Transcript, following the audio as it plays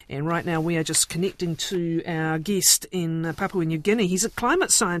And right now we are just connecting to our guest in Papua New Guinea. He's a climate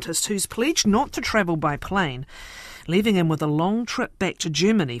scientist who's pledged not to travel by plane. Leaving him with a long trip back to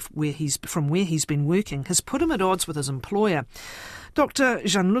Germany, from where he's been working, has put him at odds with his employer. Dr.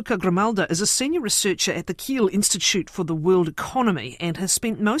 Gianluca Grimalda is a senior researcher at the Kiel Institute for the World Economy and has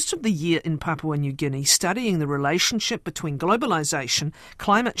spent most of the year in Papua New Guinea studying the relationship between globalisation,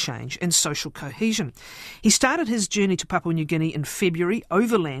 climate change and social cohesion. He started his journey to Papua New Guinea in February,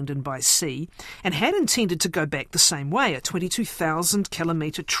 overland and by sea, and had intended to go back the same way, a 22,000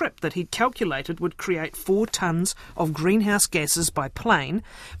 kilometre trip that he'd calculated would create 4 tonnes of greenhouse gases by plane,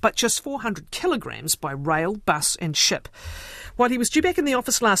 but just 400 kilograms by rail, bus and ship. While he was due back in the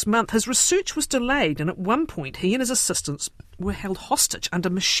office last month, his research was delayed, and at one point he and his assistants were held hostage under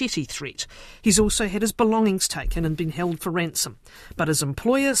machete threat. He's also had his belongings taken and been held for ransom. But his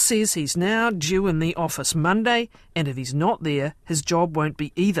employer says he's now due in the office Monday, and if he's not there, his job won't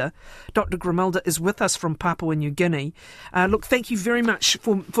be either. Dr. Grimalda is with us from Papua New Guinea. Look, thank you very much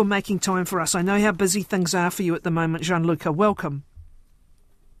for making time for us. I know how busy things are for you at the moment, Gianluca. Welcome.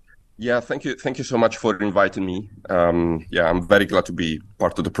 Yeah, thank you. Thank you so much for inviting me. I'm very glad to be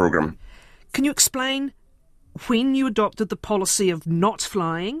part of the program. Can you explain when you adopted the policy of not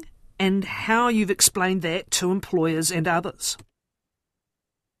flying and how you've explained that to employers and others?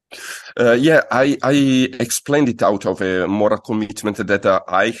 I explained it out of a moral commitment that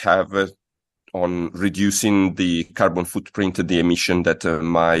I have on reducing the carbon footprint, the emission that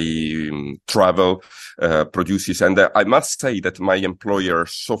my travel produces. And I must say that my employer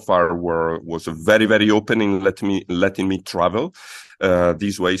so far was very, very open in letting me travel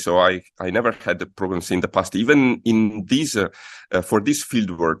this way. So I never had problems in the past. Even in this, for this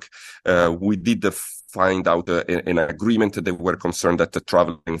field work, we did find out an agreement. They were concerned that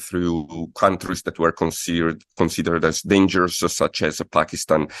traveling through countries that were considered as dangerous, such as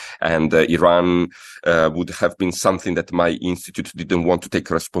Pakistan and Iran, would have been something that my institute didn't want to take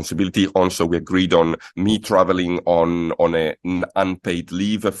responsibility on. So we agreed on me traveling on an unpaid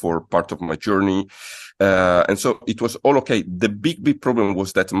leave for part of my journey. And so it was all okay. The big problem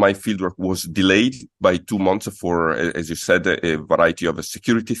was that my fieldwork was delayed by 2 months for, as you said, a variety of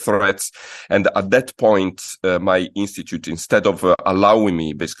security threats. And at that point, my institute, instead of allowing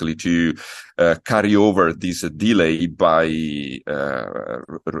me basically to carry over this delay by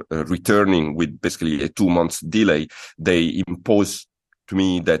returning with basically a 2 months delay, they imposed to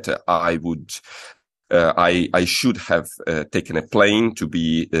me that I should have taken a plane to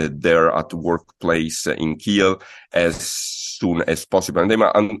be there at the workplace in Kiel as soon as possible.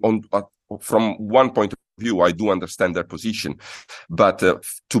 And from one point of view, I do understand their position. But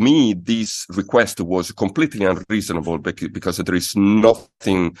to me, this request was completely unreasonable because there is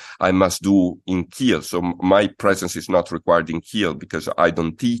nothing I must do in Kiel. So my presence is not required in Kiel because I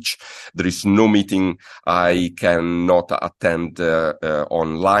don't teach. There is no meeting I cannot attend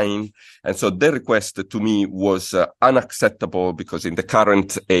online. And so their request to me was unacceptable because in the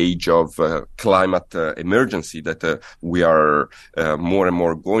current age of climate emergency that we are more and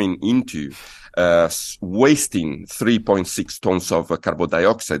more going into, wasting 3.6 tons of carbon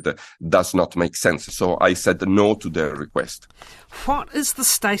dioxide does not make sense. So I said no to their request. What is the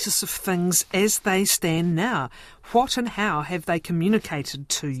status of things as they stand now? What and how have they communicated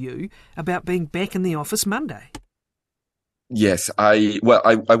to you about being back in the office Monday? Yes, I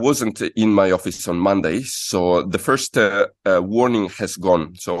wasn't in my office on Monday, so the first warning has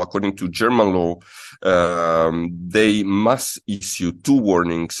gone. So according to German law, they must issue 2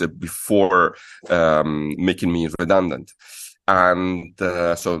 warnings before making me redundant. And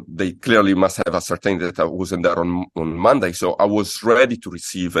so they clearly must have ascertained that I wasn't there on Monday. So I was ready to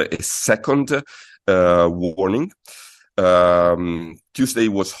receive a second warning. Tuesday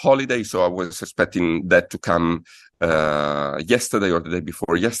was holiday, so I was expecting that to come yesterday or the day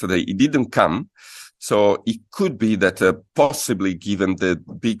before yesterday. It didn't come. So it could be that possibly given the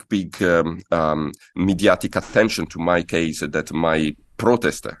big mediatic attention to my case that my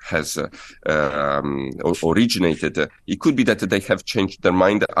protest has originated, it could be that they have changed their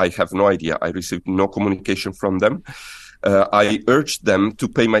mind. I have no idea. I received no communication from them. I urged them to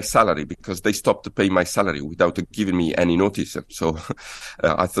pay my salary because they stopped to pay my salary without giving me any notice. So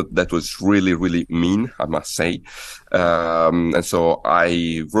I thought that was really, really mean, I must say. And so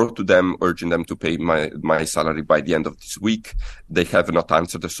I wrote to them, urging them to pay my salary by the end of this week. They have not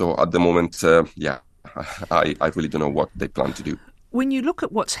answered. So at the moment, I really don't know what they plan to do. When you look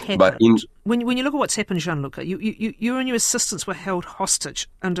at what's happened, when you look at what's happened, Gianluca, you and your assistants were held hostage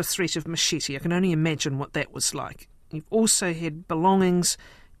under threat of machete. I can only imagine what that was like. You've also had belongings,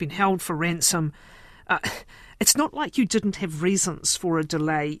 been held for ransom. it's not like you didn't have reasons for a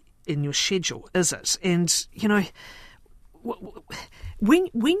delay in your schedule, is it? And, when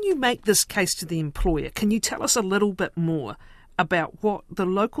you make this case to the employer, can you tell us a little bit more about what the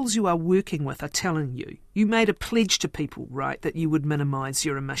locals you are working with are telling you? You made a pledge to people, right, that you would minimise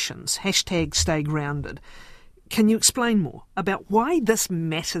your emissions. #stay grounded. Can you explain more about why this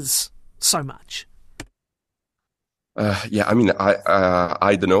matters so much? I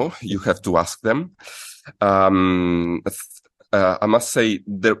don't know. You have to ask them. I must say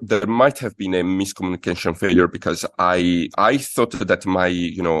there might have been a miscommunication failure, because I thought that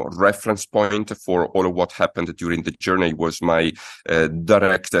my reference point for all of what happened during the journey was my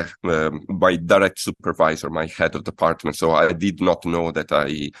direct supervisor, my head of department. So I did not know that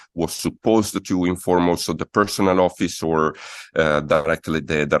I was supposed to inform also the personnel office or directly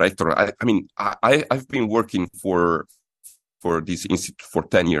the director. I've been working for this institute for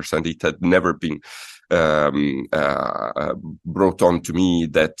 10 years, and it had never been brought on to me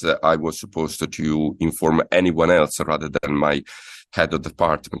that I was supposed to inform anyone else rather than my head of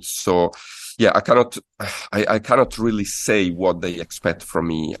department. So, yeah, I cannot really say what they expect from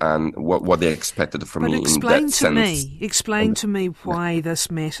me and what they expected from me. Explain to me why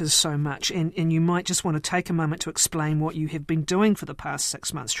this matters so much, and you might just want to take a moment to explain what you have been doing for the past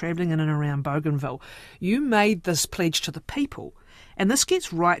 6 months, travelling in and around Bougainville. You made this pledge to the people. And this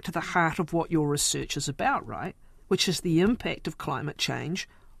gets right to the heart of what your research is about, right? Which is the impact of climate change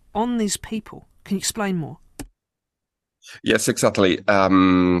on these people. Can you explain more? Yes, exactly.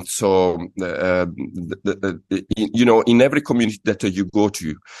 In every community that you go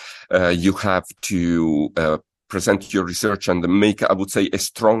to, you have to present your research and make, I would say, a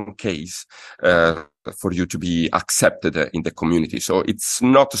strong case for you to be accepted in the community. So it's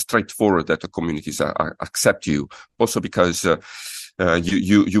not straightforward that the communities accept you. Also because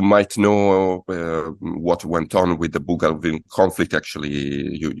you might know what went on with the Bougainville conflict. Actually,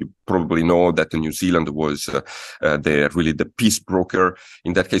 you probably know that New Zealand was the peace broker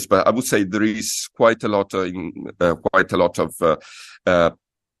in that case. But I would say there is quite a lot of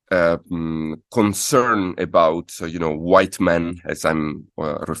concern about white men, as I'm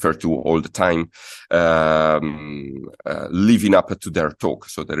referred to all the time, living up to their talk.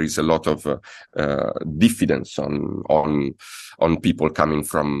 So there is a lot of diffidence on people coming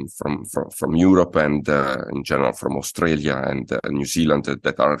from Europe and in general from Australia and New Zealand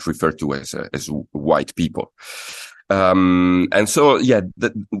that are referred to as white people. And so, yeah,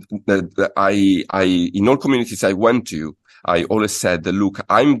 I in all communities I went to, I always said, look,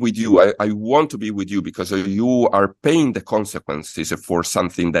 I'm with you. I want to be with you because you are paying the consequences for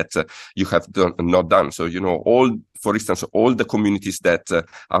something that you have not done. So, for instance, all the communities that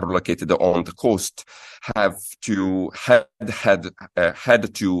are located on the coast had to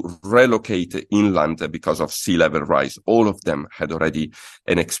relocate inland because of sea level rise. All of them had already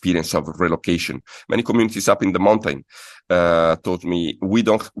an experience of relocation. Many communities up in the mountain told me,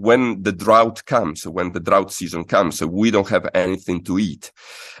 when the drought season comes, we don't have anything to eat.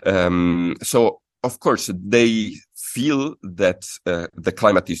 So of course they feel that the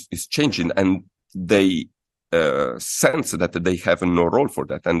climate is changing, and they sense that they have no role for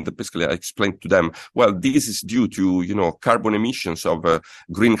that. And basically I explained to them, well, this is due to, carbon emissions of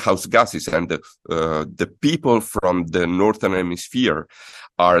greenhouse gases, and the people from the Northern Hemisphere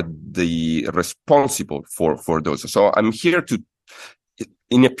are the responsible for those. So I'm here to,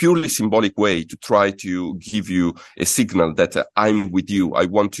 in a purely symbolic way, to try to give you a signal that I'm with you. I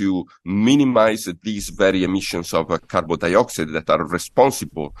want to minimize these very emissions of carbon dioxide that are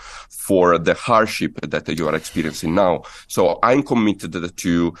responsible for the hardship that you are experiencing now. So I'm committed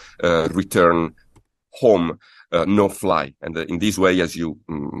to return home no fly. And in this way, as you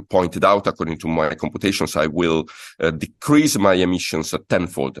pointed out, according to my computations, I will decrease my emissions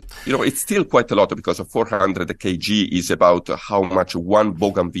tenfold. It's still quite a lot, because 400 kg is about how much one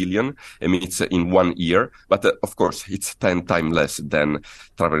Bougainvillean emits in 1 year. But of course, it's 10 times less than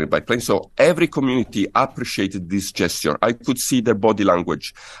traveling by plane. So every community appreciated this gesture. I could see their body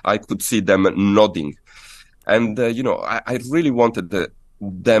language. I could see them nodding. And, I really wanted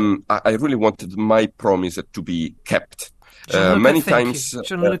I really wanted my promise to be kept.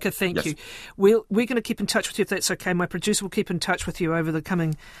 Gianluca, thank you. We're going to keep in touch with you if that's okay. My producer will keep in touch with you over the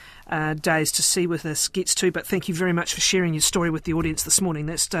coming days to see where this gets to. But thank you very much for sharing your story with the audience this morning.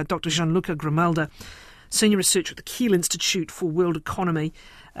 That's Dr. Gianluca Grimalda, Senior Researcher at the Kiel Institute for World Economy,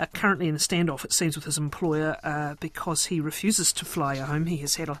 currently in a standoff, it seems, with his employer because he refuses to fly home. He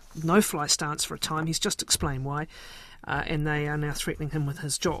has had a no-fly stance for a time. He's just explained why. And they are now threatening him with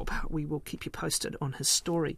his job. We will keep you posted on his story.